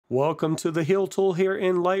Welcome to the Heal tool here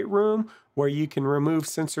in Lightroom, where you can remove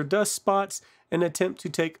sensor dust spots and attempt to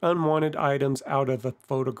take unwanted items out of a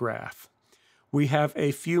photograph. We have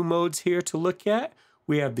a few modes here to look at.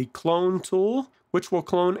 We have the clone tool, which will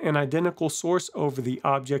clone an identical source over the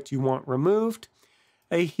object you want removed.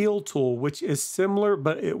 A heal tool, which is similar,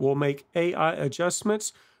 but it will make AI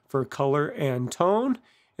adjustments for color and tone.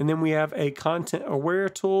 And then we have a content aware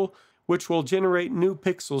tool, which will generate new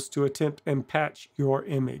pixels to attempt and patch your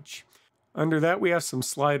image. Under that, we have some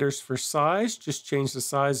sliders for size. Just change the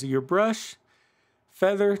size of your brush.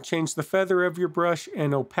 Feather, change the feather of your brush,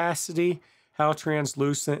 and opacity, how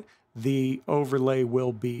translucent the overlay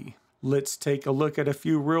will be. Let's take a look at a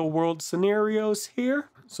few real-world scenarios here.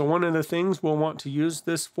 So one of the things we'll want to use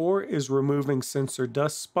this for is removing sensor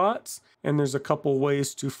dust spots. And there's a couple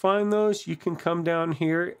ways to find those. You can come down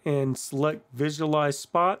here and select Visualize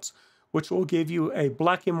Spots, which will give you a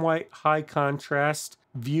black and white high contrast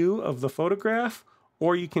view of the photograph,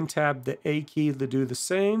 or you can tab the A key to do the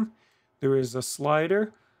same. There is a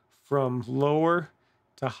slider from lower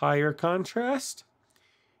to higher contrast.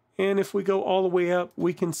 And if we go all the way up,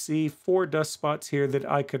 we can see 4 dust spots here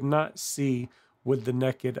that I could not see with the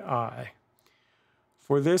naked eye.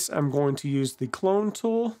 For this, I'm going to use the clone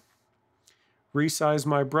tool, resize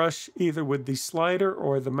my brush either with the slider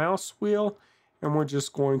or the mouse wheel, and we're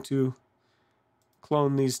just going to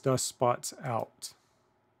clone these dust spots out.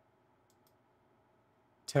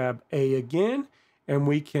 Tab A again, and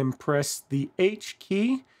we can press the H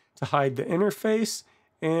key to hide the interface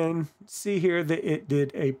and see here that it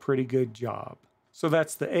did a pretty good job. So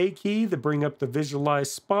that's the A key to bring up the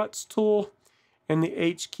Visualize Spots tool, and the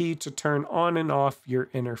H key to turn on and off your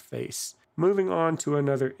interface. Moving on to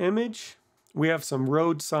another image, we have some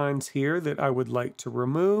road signs here that I would like to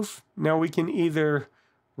remove. Now we can either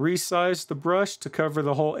resize the brush to cover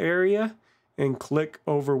the whole area and click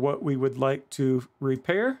over what we would like to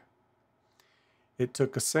repair. It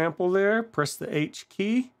took a sample there, press the H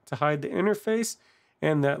key to hide the interface,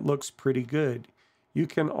 and that looks pretty good. You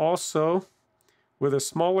can also, with a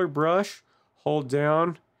smaller brush, hold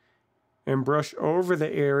down and brush over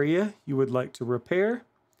the area you would like to repair.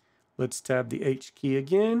 Let's tab the H key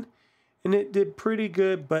again, and it did pretty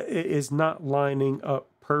good, but it is not lining up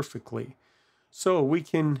perfectly. So we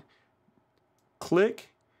can click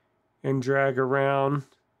and drag around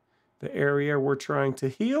the area we're trying to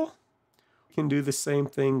heal. You can do the same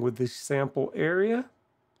thing with the sample area.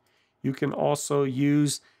 You can also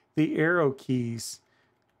use the arrow keys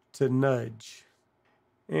to nudge.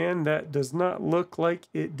 And that does not look like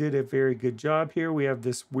it did a very good job here. We have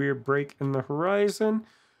this weird break in the horizon.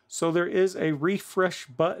 So there is a refresh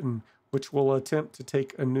button, which will attempt to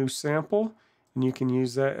take a new sample. And you can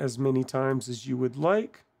use that as many times as you would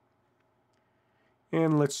like.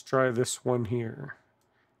 And let's try this one here.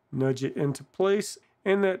 Nudge it into place,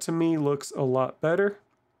 and that to me looks a lot better.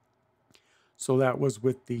 So that was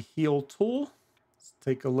with the Heal tool. Let's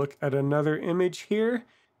take a look at another image here.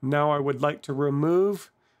 Now I would like to remove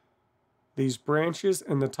these branches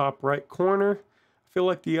in the top right corner. I feel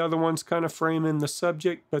like the other ones kind of frame in the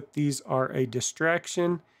subject, but these are a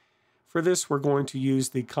distraction. For this, we're going to use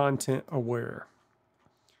the content aware.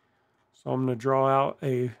 So I'm going to draw out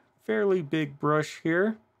a fairly big brush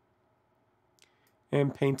here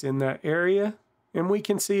and paint in that area. And we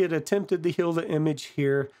can see it attempted to heal the image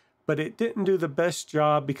here, but it didn't do the best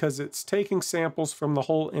job because it's taking samples from the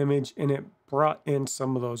whole image and it brought in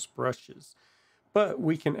some of those brushes. But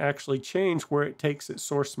we can actually change where it takes its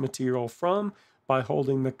source material from by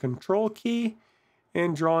holding the Control key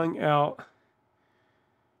and drawing out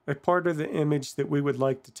a part of the image that we would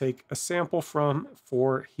like to take a sample from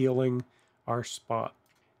for healing our spot.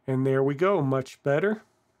 And there we go, much better.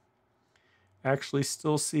 Actually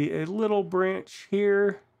still see a little branch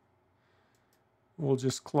here. We'll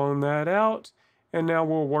just clone that out. And now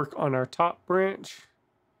we'll work on our top branch.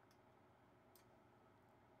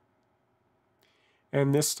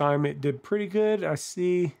 And this time it did pretty good. I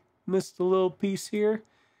see missed a little piece here.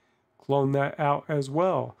 Clone that out as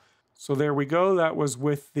well. So there we go. That was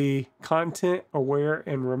with the content aware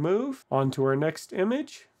and remove. On to our next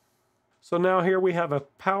image. So now here we have a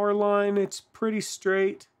power line. It's pretty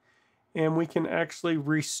straight, and we can actually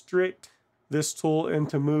restrict this tool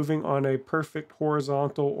into moving on a perfect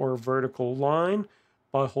horizontal or vertical line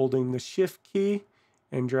by holding the Shift key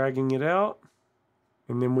and dragging it out.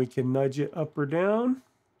 And then we can nudge it up or down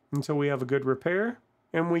until we have a good repair.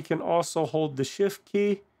 And we can also hold the Shift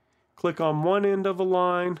key, click on one end of a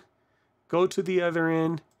line, go to the other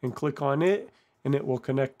end and click on it, and it will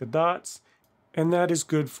connect the dots. And that is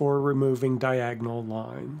good for removing diagonal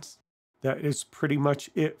lines. That is pretty much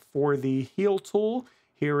it for the Heal tool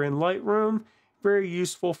here in Lightroom. Very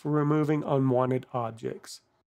useful for removing unwanted objects.